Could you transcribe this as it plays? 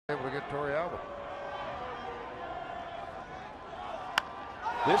Able to get Torrealba.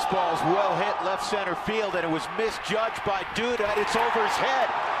 This ball's well hit left center field, and it was misjudged by Duda, and it's over his head.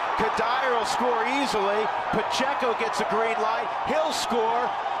 Kadire will score easily. Pacheco gets a green light. He'll score.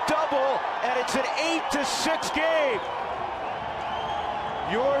 Double, and it's an 8-6 game.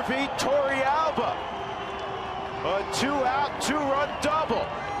 Yorvit Torrealba. A 2-out, 2-run double.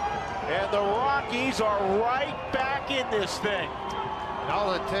 And the Rockies are right back in this thing. And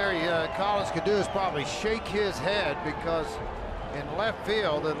all that Terry Collins could do is probably shake his head, because in left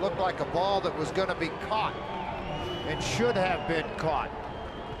field it looked like a ball that was going to be caught and should have been caught.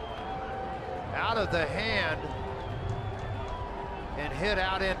 Out of the hand and hit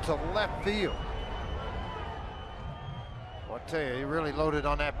out into left field. I'll tell you, he really loaded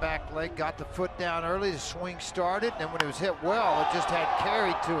on that back leg, got the foot down early, the swing started, and when it was hit well, it just had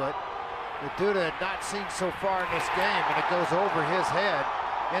carry to it that Duda had not seen so far in this game, and it goes over his head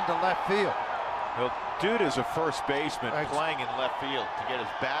into left field. Well, Duda's a first baseman playing in left field to get his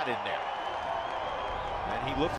bat in there. And he looked